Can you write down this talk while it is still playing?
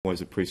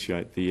Always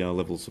appreciate the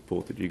level of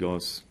support that you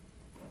guys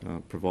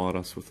provide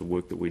us with the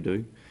work that we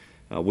do.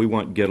 We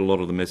won't get a lot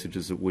of the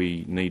messages that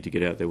we need to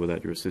get out there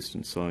without your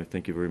assistance, so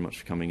thank you very much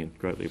for coming in.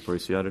 Greatly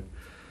appreciated.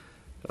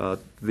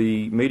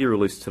 The media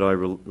release today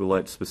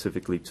relates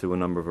specifically to a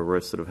number of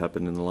arrests that have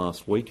happened in the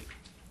last week.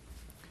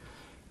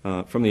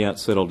 From the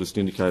outset, I'll just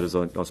indicate, as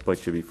I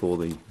spoke to you before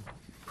the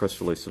press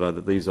release today,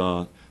 that these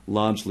are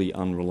largely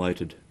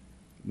unrelated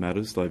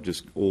matters. They've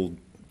just all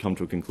come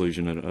to a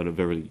conclusion at a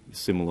very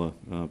similar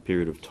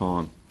period of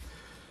time.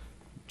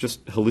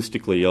 Just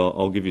holistically,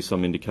 I'll give you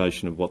some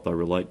indication of what they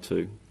relate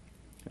to,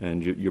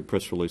 and your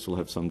press release will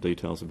have some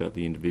details about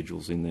the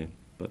individuals in there.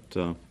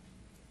 But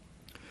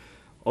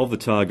of the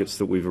targets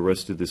that we've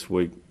arrested this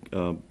week,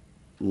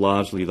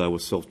 largely they were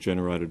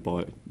self-generated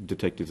by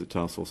detectives at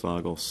Taskforce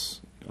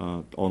Argos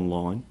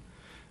online,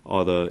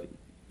 either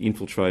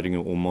infiltrating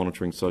or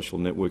monitoring social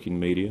networking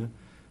media,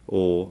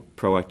 or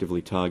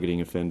proactively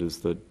targeting offenders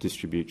that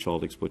distribute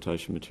child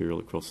exploitation material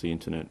across the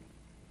internet.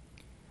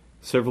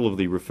 Several of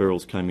the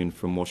referrals came in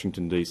from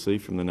Washington DC,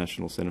 from the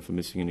National Centre for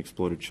Missing and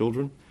Exploited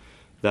Children.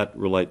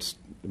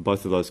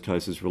 Both of those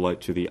cases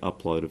relate to the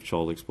upload of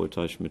child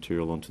exploitation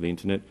material onto the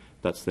internet.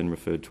 That's then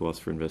referred to us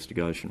for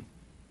investigation.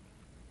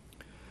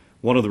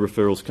 One of the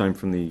referrals came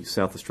from the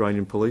South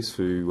Australian Police,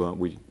 who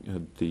we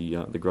had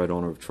the great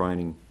honour of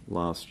training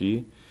last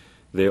year.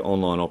 Their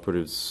online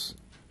operatives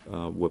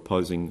were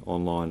posing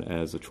online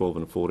as a 12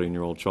 and a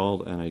 14-year-old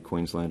child, and a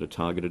Queenslander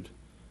targeted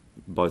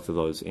both of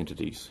those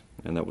entities,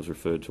 and that was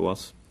referred to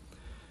us.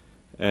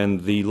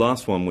 And the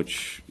last one,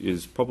 which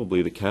is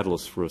probably the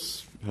catalyst for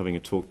us having a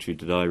talk to you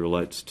today,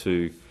 relates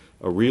to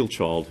a real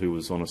child who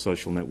was on a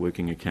social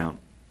networking account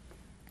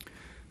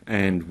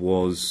and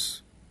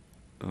was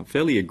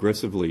fairly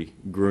aggressively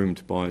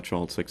groomed by a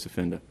child sex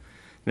offender.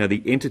 Now,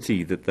 the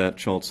entity that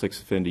child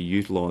sex offender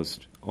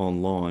utilised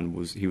online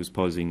he was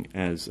posing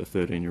as a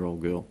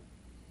 13-year-old girl.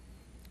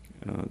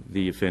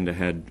 The offender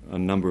had a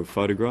number of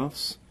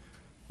photographs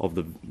of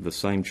the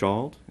same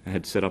child,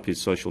 had set up his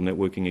social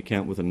networking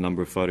account with a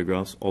number of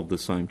photographs of the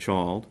same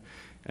child,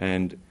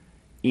 and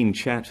in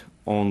chat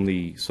on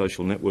the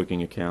social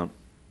networking account,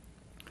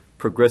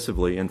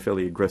 progressively and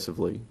fairly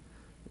aggressively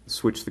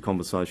switched the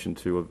conversation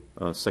to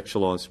a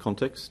sexualised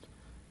context,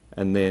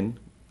 and then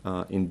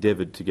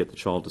endeavoured to get the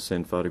child to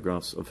send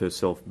photographs of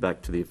herself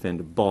back to the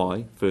offender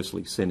by,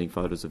 firstly, sending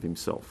photos of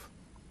himself,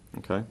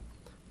 okay,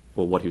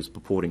 or what he was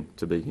purporting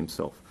to be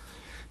himself.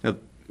 Now,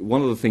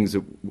 one of the things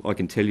that I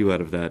can tell you out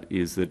of that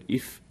is that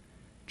if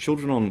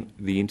children on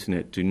the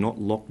internet do not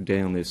lock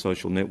down their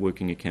social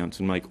networking accounts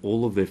and make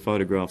all of their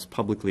photographs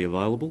publicly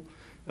available,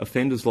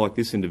 offenders like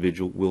this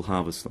individual will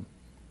harvest them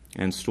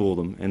and store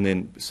them and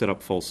then set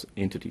up false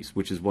entities,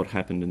 which is what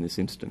happened in this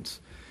instance.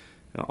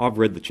 I've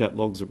read the chat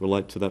logs that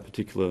relate to that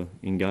particular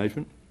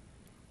engagement.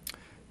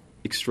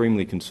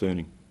 Extremely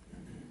concerning.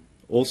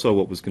 Also,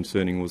 what was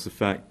concerning was the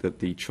fact that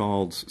the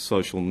child's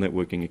social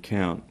networking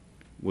account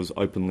was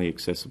openly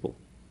accessible.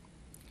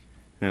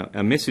 Now,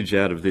 our message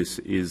out of this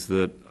is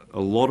that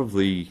a lot of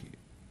the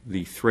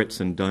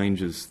threats and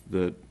dangers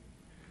that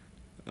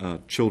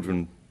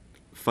children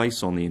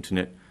face on the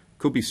internet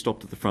could be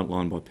stopped at the front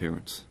line by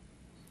parents.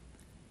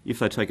 If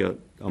they take a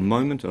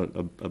moment,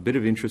 a bit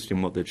of interest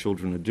in what their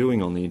children are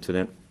doing on the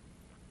internet,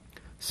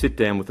 sit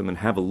down with them and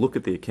have a look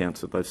at the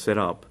accounts that they've set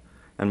up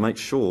and make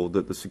sure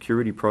that the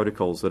security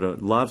protocols that are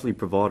largely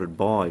provided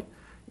by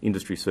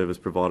industry service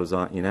providers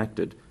are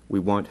enacted,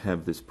 we won't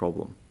have this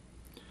problem.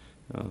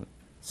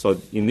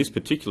 So in this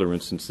particular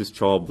instance,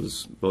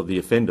 the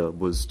offender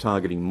was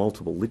targeting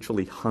multiple,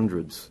 literally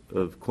hundreds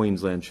of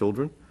Queensland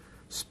children,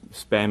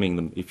 spamming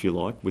them, if you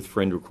like, with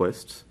friend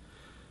requests.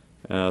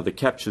 The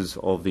captures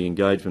of the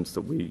engagements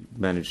that we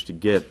managed to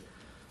get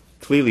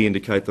clearly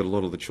indicate that a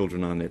lot of the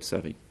children are net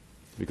savvy,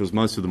 because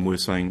most of them were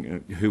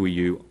saying, "Who are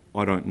you?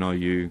 I don't know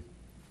you,"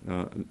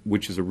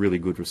 which is a really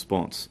good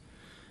response.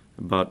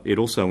 But it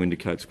also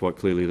indicates quite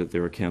clearly that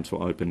their accounts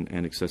were open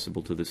and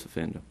accessible to this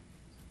offender.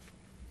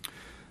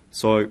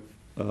 So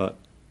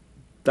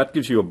that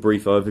gives you a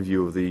brief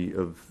overview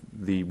of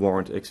the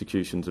warrant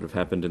executions that have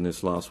happened in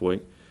this last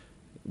week.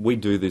 We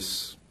do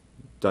this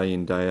day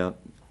in, day out,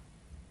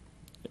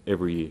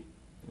 every year.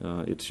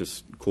 It's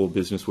just core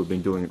business. We've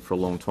been doing it for a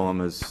long time.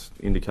 As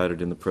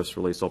indicated in the press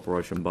release,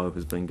 Operation Beau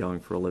has been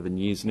going for 11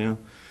 years now.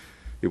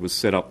 It was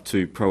set up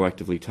to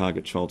proactively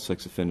target child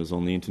sex offenders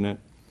on the internet.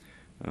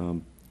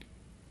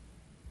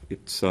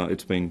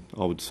 It's been,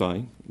 I would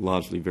say,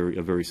 largely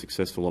a very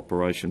successful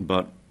operation,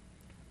 but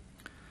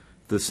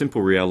the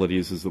simple reality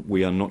is that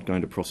we are not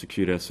going to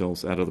prosecute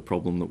ourselves out of the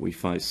problem that we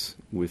face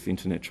with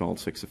internet child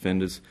sex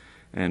offenders,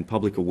 and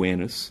public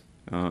awareness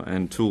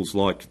and tools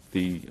like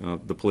the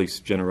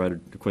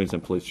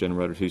Queensland Police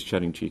generated Who's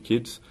Chatting to Your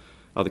Kids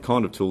are the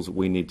kind of tools that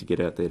we need to get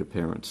out there to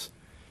parents.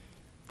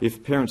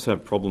 If parents have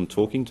a problem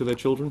talking to their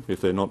children, if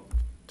they're not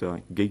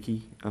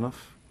geeky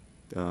enough,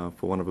 for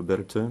want of a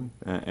better term,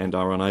 and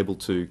are unable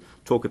to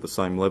talk at the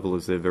same level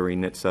as their very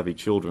net-savvy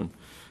children,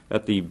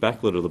 at the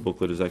backlit of the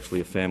booklet is actually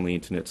a family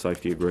internet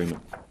safety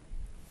agreement.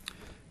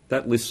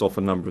 That lists off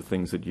a number of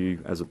things that you,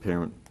 as a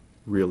parent,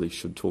 really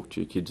should talk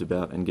to your kids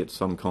about and get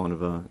some kind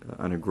of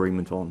an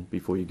agreement on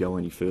before you go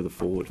any further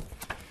forward.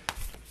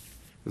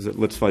 Because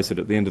let's face it,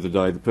 at the end of the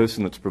day, the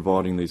person that's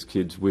providing these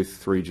kids with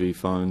 3G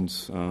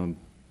phones,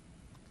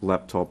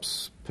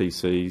 laptops,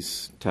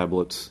 PCs,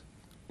 tablets,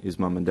 is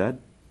mum and dad.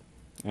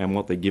 And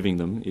what they're giving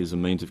them is a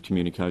means of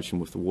communication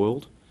with the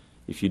world.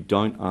 If you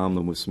don't arm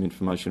them with some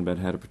information about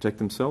how to protect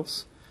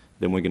themselves,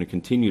 then we're going to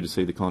continue to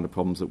see the kind of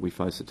problems that we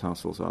face at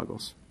Taskforce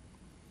Argos.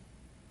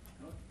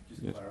 Can I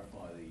just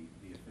clarify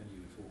the offender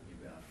you were talking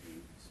about who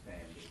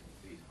spanned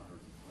these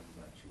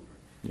 128 children?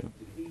 Yeah.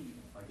 Did he,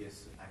 I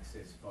guess,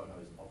 access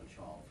photos of a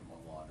child from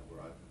online that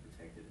were open and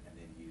protected and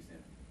then use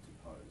them to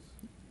pose?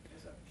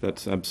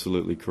 That's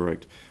absolutely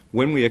correct.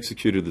 When we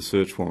executed the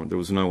search warrant, there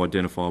was no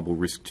identifiable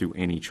risk to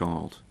any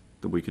child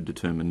that we could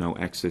determine, no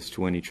access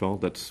to any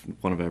child. That's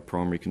one of our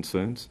primary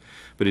concerns.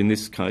 But in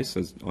this case,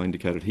 as I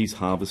indicated, he's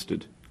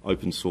harvested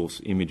open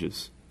source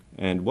images.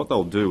 And what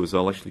they'll do is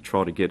they'll actually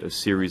try to get a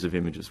series of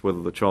images,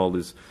 whether the child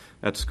is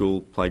at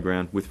school,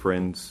 playground, with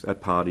friends, at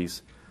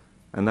parties,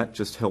 and that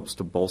just helps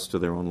to bolster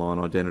their online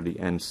identity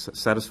and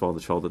satisfy the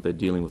child that they're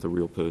dealing with a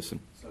real person.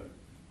 So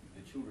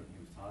the children he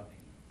was targeting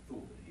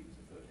thought that he was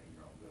a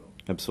 13-year-old girl?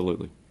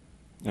 Absolutely.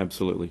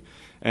 Absolutely.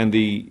 And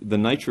the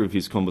nature of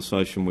his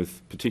conversation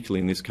with,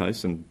 particularly in this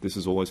case, and this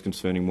is always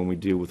concerning when we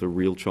deal with a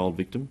real child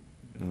victim,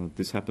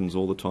 this happens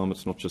all the time,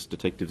 it's not just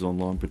detectives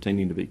online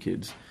pretending to be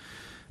kids.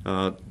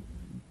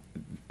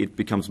 It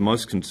becomes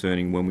most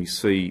concerning when we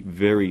see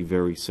very,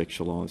 very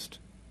sexualised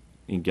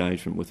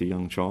engagement with a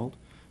young child,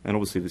 and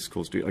obviously this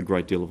caused a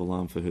great deal of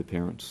alarm for her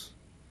parents.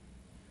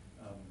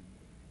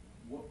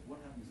 What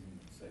happens in,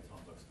 say,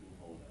 times like school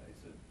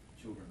holidays that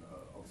children,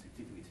 obviously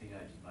particularly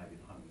teenagers, may be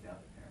at home without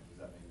their parents?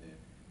 Does that mean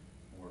they're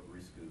more at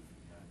risk of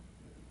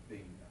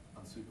being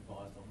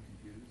unsupervised on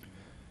computers?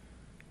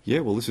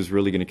 Yeah, well, this is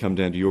really going to come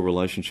down to your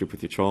relationship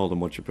with your child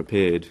and what you're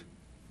prepared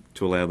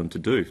to allow them to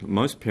do.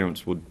 Most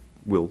parents will,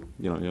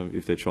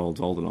 if their child's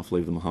old enough,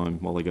 leave them home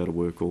while they go to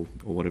work or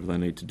whatever they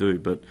need to do.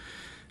 But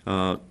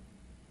as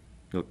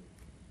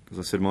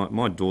I said,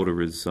 my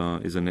daughter is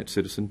a net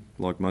citizen,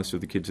 like most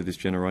of the kids of this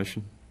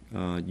generation.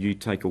 You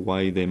take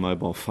away their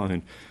mobile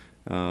phone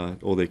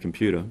or their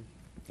computer,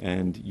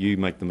 and you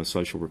make them a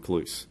social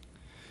recluse.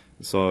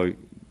 So,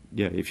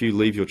 yeah, if you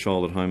leave your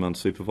child at home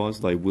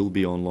unsupervised, they will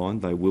be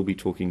online, they will be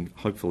talking,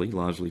 hopefully,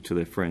 largely to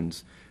their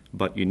friends,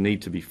 but you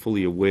need to be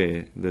fully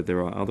aware that there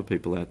are other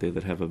people out there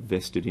that have a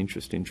vested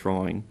interest in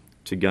trying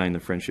to gain the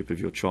friendship of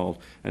your child,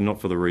 and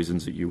not for the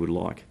reasons that you would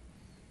like.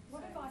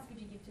 What advice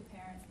would you give to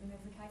parents? I mean,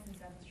 there's a case in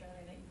South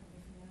Australia that you're probably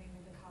familiar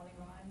with, the Carly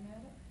Ryan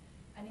murder,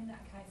 and in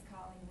that case,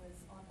 Carly was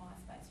on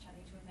MySpace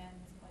chatting to a man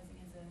who was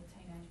posing as a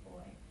teenage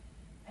boy,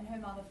 and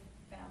her mother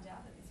found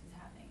out that this was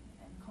happening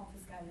and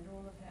confiscated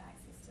all of her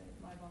access to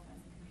mobile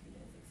phones and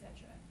computers,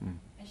 etc.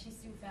 And she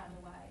still found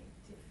a way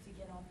to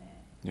get on there.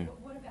 Yeah.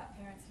 What about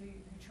parents who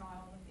try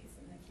all of this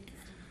and their kids are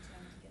still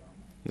determined to get on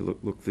there? Yeah,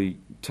 look,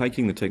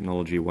 taking the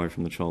technology away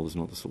from the child is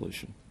not the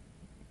solution.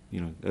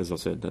 As I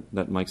said,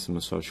 that makes them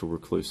a social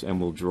recluse and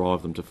will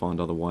drive them to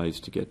find other ways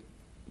to get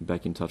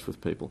back in touch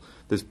with people.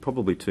 There's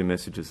probably two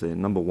messages there.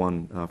 Number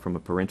one, from a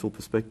parental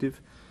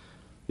perspective,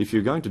 if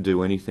you're going to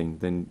do anything,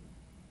 then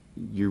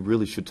you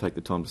really should take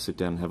the time to sit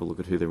down and have a look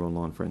at who their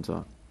online friends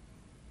are.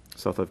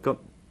 So if they've got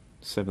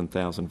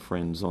 7,000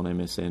 friends on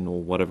MSN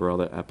or whatever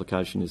other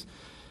application is,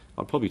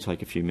 I'd probably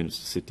take a few minutes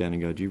to sit down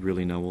and go, do you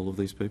really know all of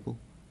these people?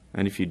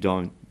 And if you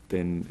don't,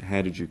 then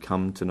how did you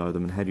come to know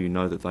them, and how do you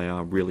know that they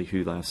are really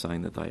who they are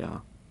saying that they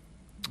are?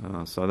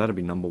 So that'd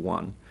be number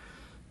one.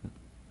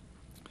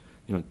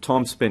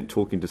 Time spent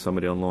talking to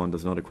somebody online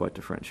does not equate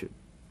to friendship.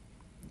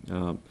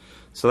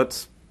 So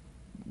that's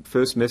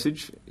first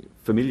message.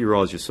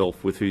 Familiarise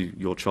yourself with who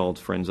your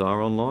child's friends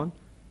are online.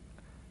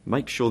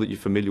 Make sure that you're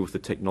familiar with the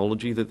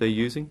technology that they're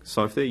using.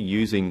 So if they're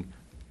using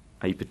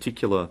a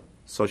particular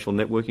social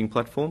networking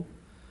platform,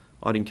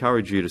 I'd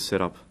encourage you to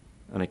set up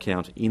an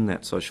account in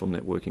that social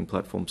networking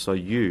platform so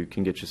you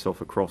can get yourself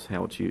across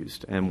how it's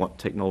used and what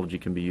technology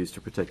can be used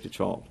to protect a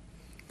child.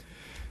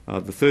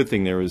 The third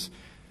thing there is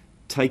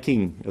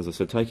taking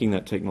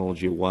that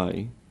technology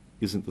away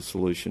isn't the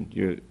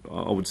solution.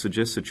 I would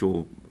suggest that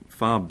you're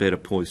far better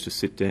poised to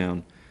sit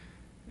down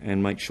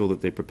and make sure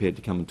that they're prepared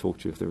to come and talk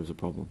to you if there is a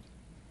problem.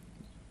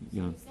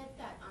 You said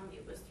that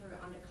it was through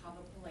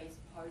undercover police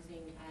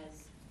posing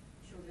as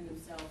children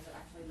themselves that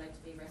actually led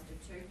to the arrest of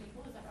 2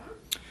 people, is that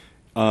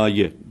right?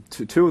 Yeah.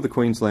 Two of the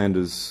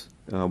Queenslanders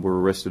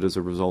were arrested as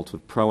a result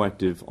of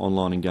proactive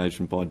online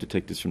engagement by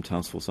detectives from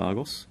Taskforce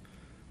Argos.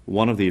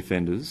 One of the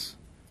offenders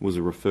was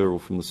a referral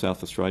from the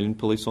South Australian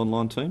Police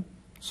online team.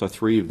 So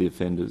 3 of the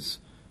offenders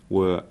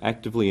were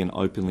actively and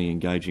openly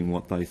engaging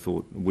what they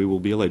thought, we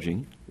will be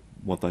alleging,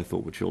 what they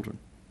thought were children.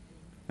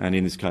 And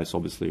in this case,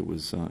 obviously, it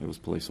was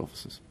police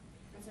officers.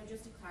 And so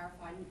just to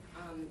clarify,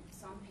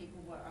 some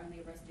people were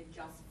only arrested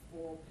just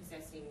for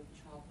possessing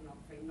child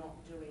pornography,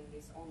 not doing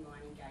this online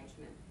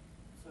engagement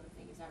sort of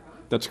thing, is that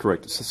right? That's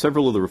correct. So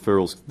several of the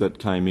referrals that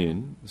came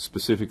in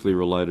specifically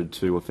related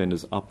to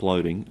offenders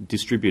uploading,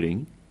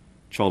 distributing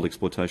child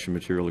exploitation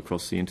material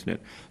across the internet.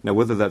 Now,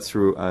 whether that's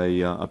through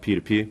a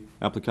peer-to-peer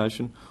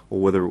application or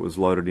whether it was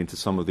loaded into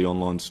some of the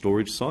online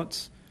storage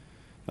sites,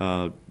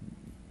 in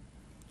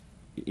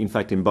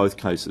fact, in both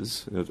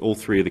cases, all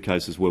three of the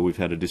cases where we've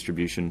had a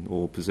distribution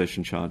or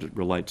possession charge, it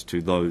relates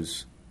to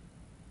those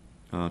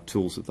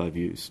tools that they've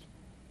used.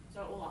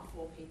 So all our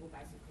 4 people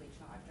basically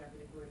charged over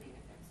the grooming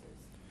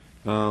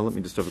offences? Let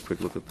me just have a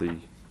quick look at the...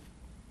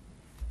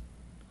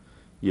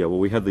 Yeah, well,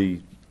 we had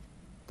the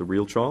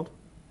real child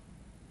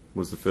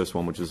was the first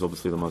one, which is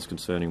obviously the most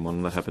concerning one,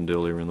 and that happened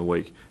earlier in the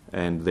week,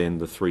 and then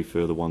the 3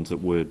 further ones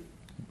that were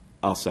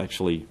us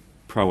actually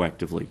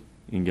proactively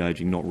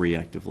engaging, not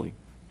reactively.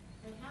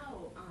 And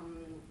how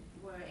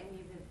were any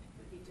of the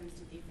victims,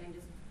 did the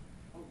offenders,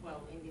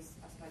 well, in this,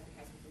 I suppose the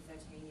case with the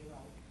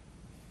 13-year-old,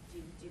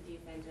 did the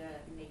offender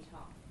meet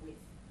up with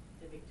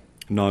the victim?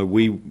 No,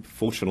 we,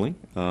 fortunately,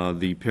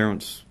 the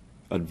parents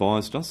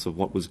advised us of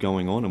what was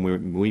going on,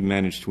 and we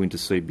managed to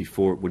intercede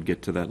before it would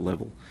get to that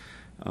level.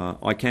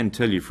 I can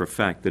tell you for a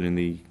fact that in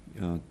the,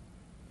 I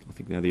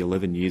think now the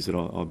 11 years that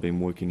I've been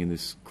working in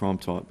this crime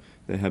type,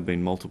 there have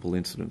been multiple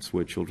incidents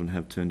where children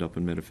have turned up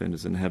and met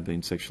offenders and have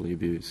been sexually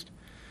abused.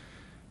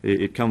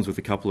 It comes with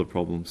a couple of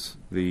problems.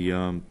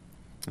 And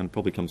it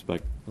probably comes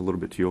back a little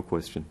bit to your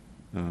question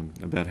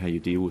about how you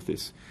deal with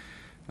this.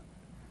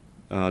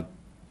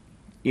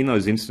 In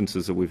those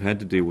instances that we've had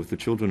to deal with, the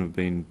children have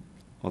been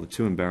either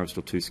too embarrassed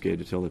or too scared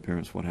to tell their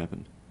parents what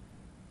happened,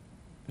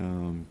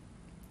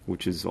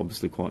 which is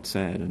obviously quite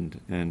sad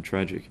and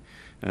tragic.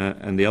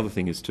 And the other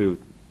thing is too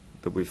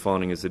that we're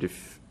finding is that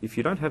if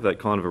you don't have that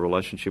kind of a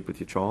relationship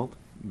with your child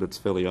that's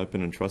fairly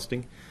open and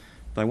trusting,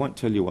 they won't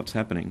tell you what's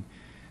happening.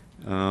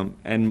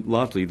 And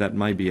largely that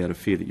may be out of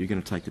fear that you're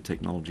going to take the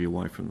technology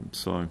away from them.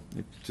 So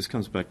it just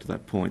comes back to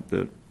that point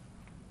that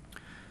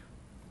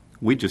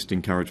we just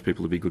encourage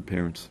people to be good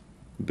parents.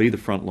 Be the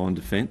frontline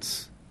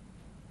defence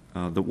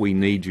that we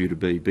need you to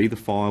be. Be the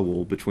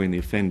firewall between the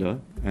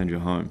offender and your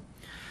home.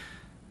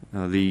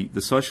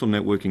 The social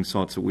networking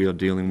sites that we are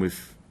dealing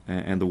with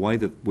and the way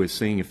that we're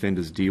seeing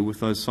offenders deal with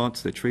those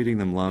sites, they're treating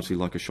them largely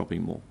like a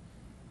shopping mall,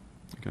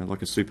 okay,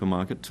 like a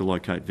supermarket to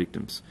locate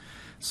victims.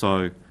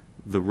 So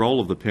the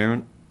role of the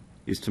parent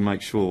is to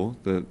make sure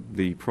that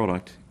the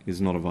product is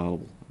not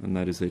available, and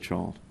that is their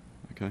child.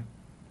 Okay.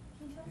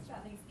 Can you tell us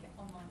about these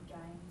online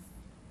games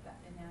that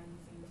they're now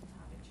using to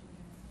target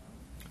children as well?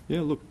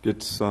 Yeah, look,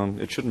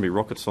 it shouldn't be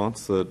rocket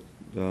science that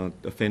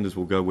offenders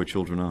will go where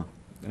children are.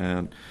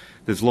 And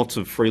there's lots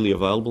of freely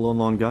available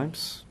online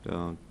games,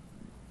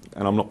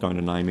 and I'm not going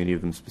to name any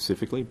of them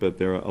specifically, but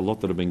there are a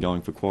lot that have been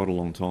going for quite a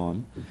long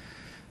time.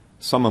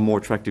 Some are more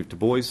attractive to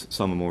boys,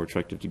 some are more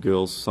attractive to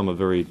girls, some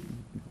are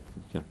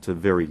to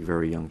very,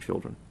 very young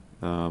children.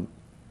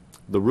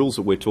 The rules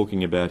that we're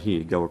talking about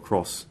here go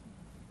across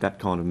that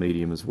kind of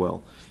medium as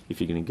well.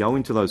 If you're going to go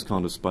into those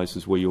kind of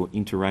spaces where you're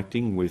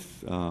interacting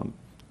with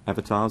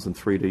avatars and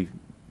 3D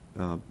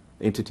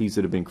entities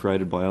that have been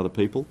created by other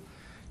people,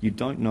 you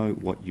don't know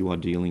what you are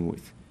dealing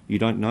with. You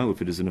don't know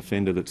if it is an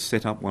offender that's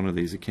set up one of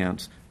these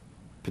accounts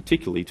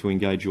particularly to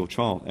engage your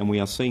child, and we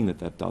are seeing that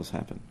that does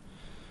happen.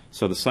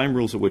 So the same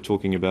rules that we're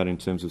talking about in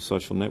terms of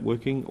social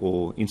networking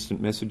or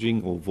instant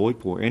messaging or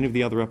VoIP or any of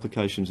the other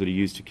applications that are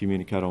used to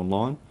communicate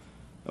online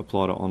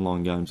apply to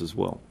online games as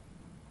well.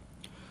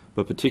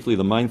 But particularly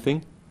the main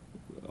thing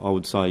I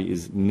would say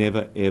is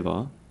never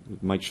ever,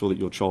 make sure that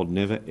your child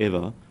never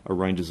ever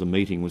arranges a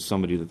meeting with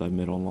somebody that they've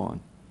met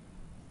online.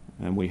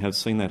 And we have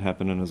seen that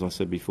happen, and as I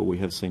said before, we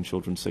have seen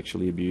children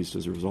sexually abused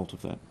as a result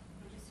of that.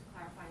 Just to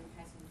clarify, in the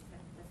case of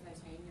the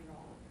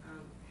 13-year-old,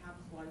 how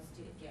close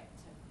did it get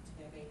to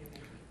there being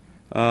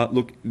a meeting?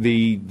 Look,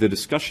 the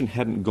discussion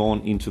hadn't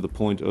gone into the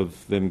point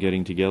of them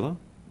getting together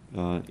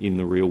in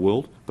the real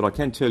world, but I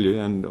can tell you,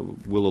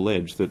 and will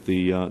allege, that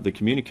the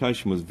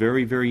communication was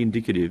very, very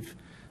indicative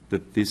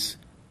that this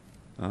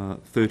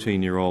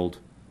 13-year-old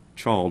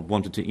child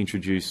wanted to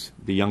introduce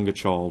the younger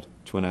child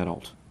to an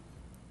adult.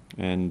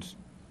 And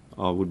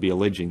I would be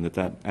alleging that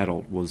that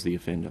adult was the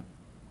offender.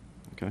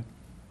 Okay.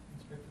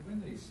 Inspector, when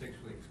these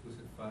sexually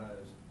explicit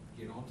photos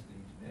get onto the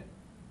internet,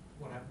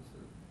 what happens to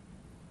them?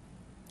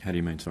 How do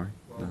you mean, sorry?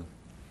 Well, a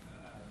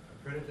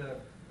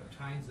predator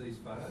obtains these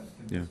photos,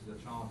 convinces a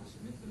child to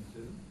submit them to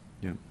them.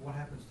 Yeah. What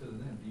happens to them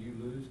then? Do you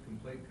lose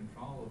complete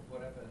control of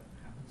whatever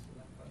happens to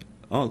that photo?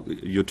 Oh,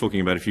 you're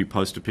talking about if you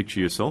post a picture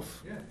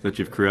yourself that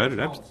you've created?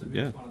 Absolutely.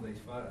 Yeah. One of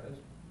these photos,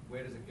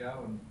 where does it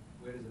go and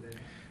where does it end?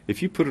 If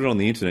you put it on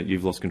the internet,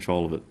 you've lost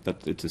control of it.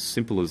 It's as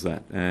simple as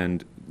that.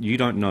 And you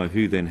don't know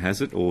who then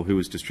has it or who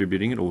is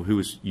distributing it or who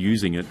is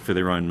using it for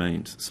their own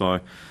means.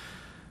 So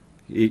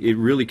it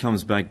really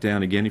comes back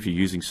down again if you're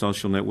using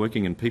social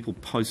networking, and people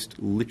post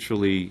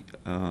literally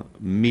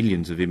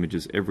millions of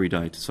images every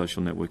day to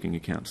social networking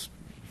accounts.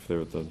 If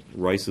they're at the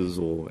races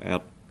or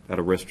out at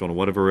a restaurant or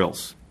whatever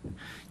else.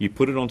 You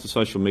put it onto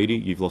social media,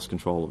 you've lost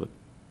control of it.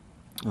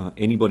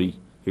 Anybody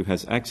who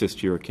has access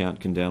to your account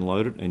can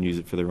download it and use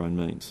it for their own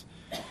means.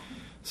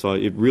 So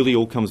it really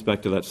all comes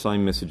back to that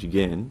same message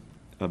again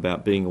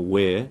about being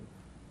aware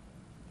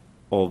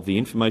of the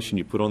information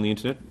you put on the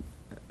internet.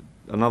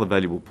 another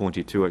valuable point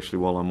here too, actually,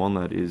 while I'm on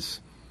that,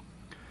 is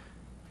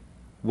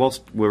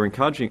whilst we're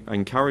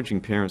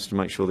encouraging parents to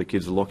make sure their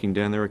kids are locking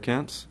down their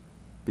accounts,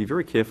 be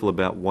very careful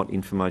about what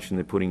information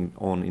they're putting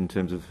on in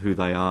terms of who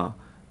they are.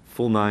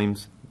 Full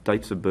names,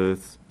 dates of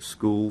birth,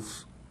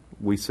 schools.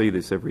 We see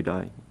this every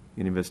day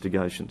in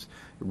investigations.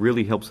 It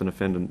really helps an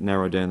offender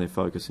narrow down their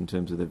focus in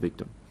terms of their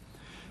victim.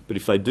 But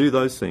if they do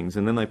those things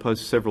and then they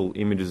post several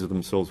images of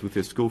themselves with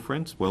their school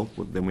friends, well,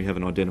 then we have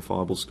an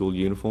identifiable school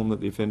uniform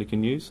that the offender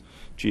can use.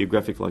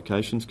 Geographic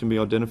locations can be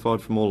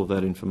identified from all of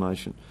that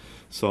information.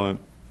 So,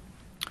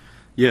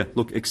 yeah,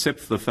 look, except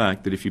for the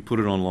fact that if you put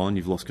it online,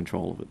 you've lost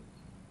control of it.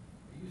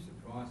 Are you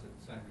surprised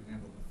that, say, for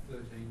example, a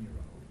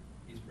 13-year-old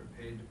is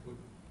prepared to put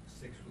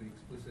sexually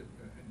explicit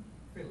and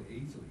fairly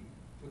easily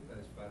put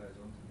those photos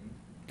onto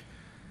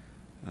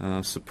the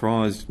internet?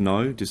 Surprised,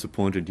 no.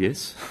 Disappointed,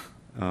 yes.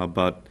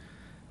 But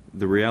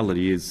the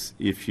reality is,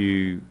 if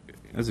you,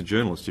 as a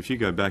journalist, if you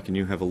go back and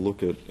you have a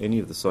look at any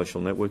of the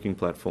social networking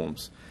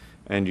platforms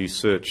and you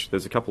search,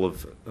 there's a couple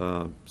of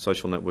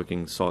social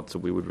networking sites that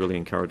we would really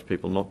encourage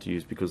people not to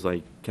use because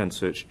they can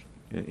search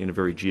in a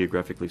very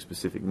geographically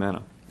specific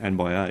manner and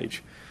by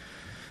age.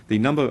 The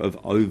number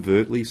of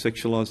overtly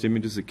sexualised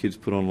images that kids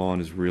put online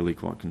is really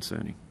quite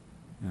concerning.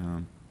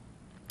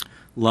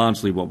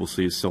 Largely what we'll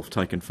see is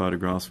self-taken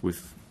photographs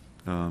with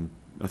a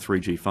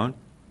 3G phone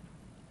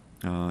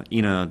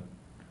in a,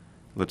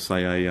 let's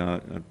say,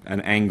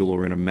 an angle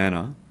or in a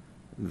manner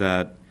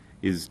that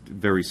is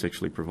very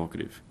sexually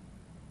provocative.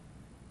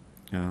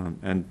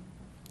 And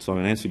so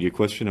in answer to your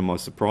question, am I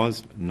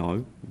surprised?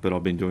 No, but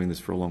I've been doing this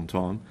for a long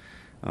time.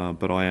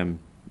 But I am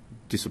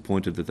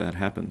disappointed that that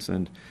happens.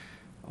 And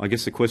I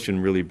guess the question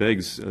really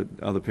begs,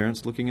 are the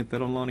parents looking at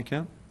that online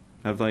account?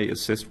 Have they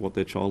assessed what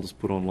their child has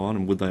put online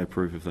and would they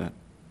approve of that?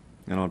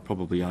 And I'd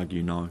probably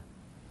argue no.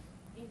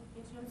 In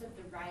terms of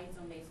the raids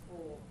on these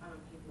four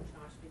people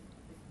charged with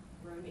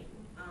grooming,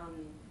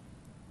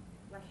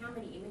 like how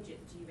many images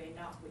do you end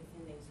up with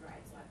in these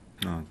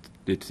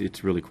raids?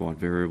 It's really quite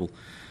variable.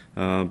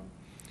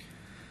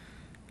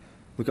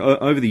 Look,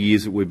 over the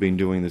years that we've been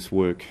doing this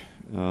work,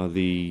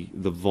 the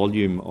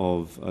volume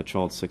of a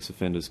child sex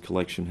offenders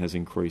collection has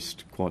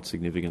increased quite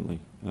significantly.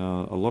 A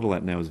lot of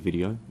that now is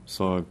video,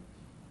 so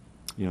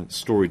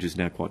storage is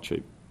now quite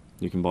cheap.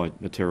 You can buy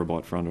a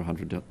terabyte for under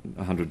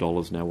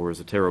 $100 now, whereas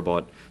a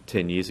terabyte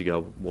 10 years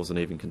ago wasn't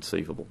even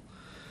conceivable.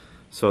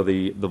 So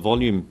the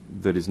volume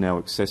that is now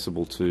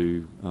accessible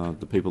to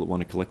the people that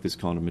want to collect this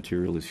kind of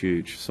material is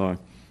huge. So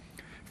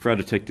for our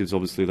detectives,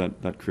 obviously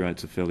that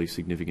creates a fairly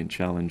significant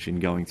challenge in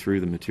going through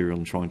the material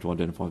and trying to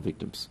identify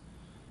victims.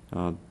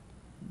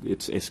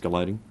 It's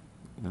escalating.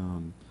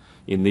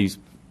 In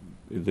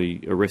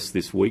the arrests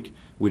this week,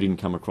 we didn't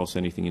come across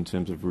anything in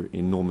terms of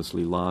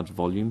enormously large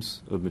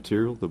volumes of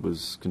material that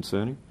was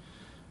concerning,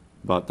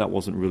 but that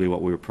wasn't really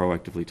what we were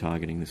proactively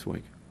targeting this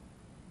week.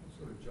 What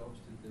sort of jobs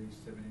did these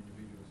 7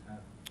 individuals have?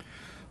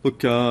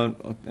 Look,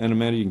 and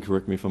Amanda, you can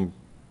correct me if I'm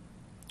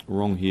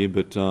wrong here,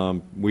 but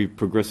we've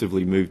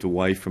progressively moved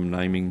away from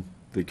naming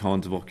the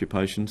kinds of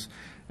occupations.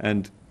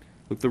 And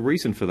look, the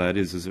reason for that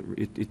is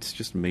it's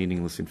just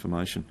meaningless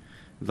information.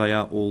 They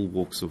are all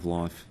walks of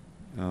life.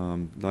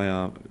 They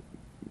are,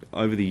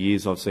 over the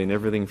years, I've seen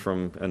everything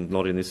from, and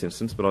not in this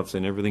instance, but I've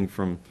seen everything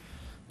from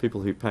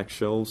people who pack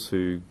shelves,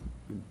 who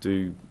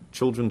do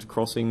children's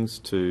crossings,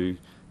 to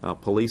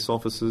police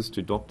officers,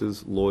 to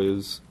doctors,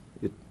 lawyers.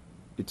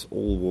 It's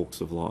all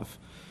walks of life.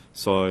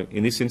 So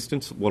in this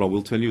instance, what I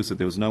will tell you is that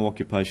there was no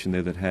occupation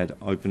there that had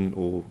open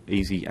or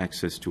easy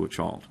access to a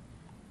child.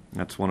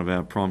 That's one of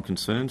our prime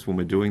concerns when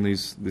we're doing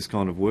this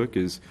kind of work,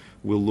 is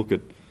we'll look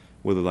at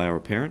whether they are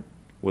a parent,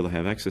 whether they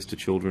have access to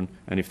children,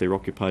 and if their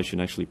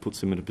occupation actually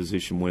puts them in a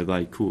position where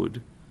they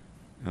could,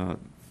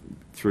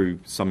 through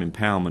some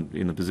empowerment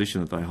in the position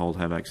that they hold,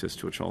 have access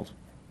to a child.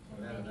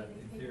 So out of that,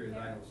 in theory, they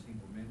are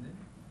single men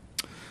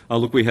then?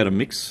 Look, we had a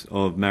mix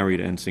of married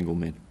and single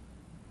men,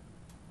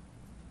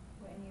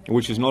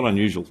 which is not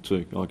unusual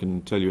too. I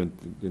can tell you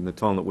in the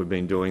time that we've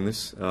been doing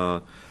this,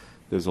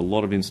 there's a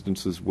lot of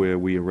instances where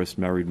we arrest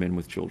married men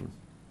with children.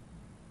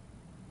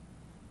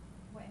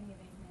 Were any of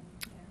these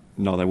men parents?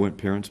 No, they weren't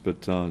parents,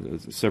 but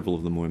several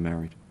of them were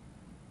married.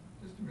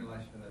 Just in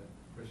relation to that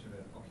question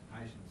about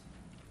occupations,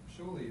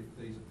 surely if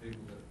these are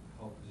people that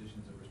hold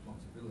positions of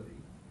responsibility,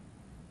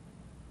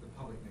 the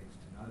public needs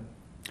to know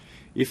that.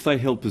 If they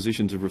held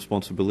positions of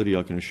responsibility,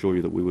 I can assure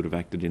you that we would have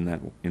acted in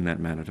that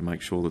manner to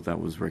make sure that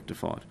that was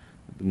rectified.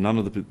 None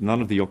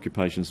of the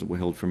occupations that were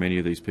held from any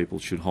of these people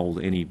should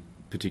hold any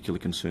particular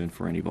concern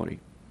for anybody.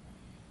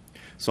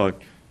 So,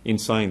 in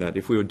saying that,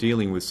 if we were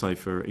dealing with, say,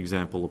 for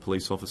example, a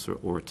police officer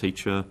or a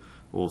teacher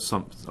or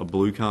a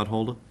blue card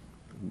holder,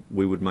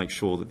 we would make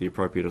sure that the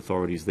appropriate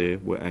authorities there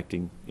were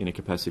acting in a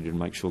capacity to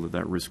make sure that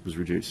that risk was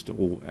reduced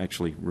or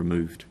actually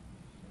removed.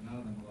 None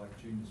of them were like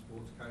junior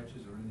sports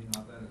coaches or anything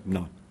like that? As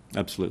well? No,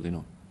 absolutely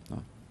not.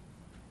 No.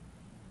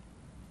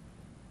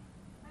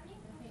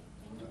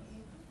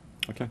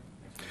 Okay.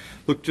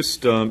 Look,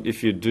 just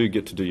if you do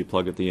get to do your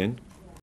plug at the end,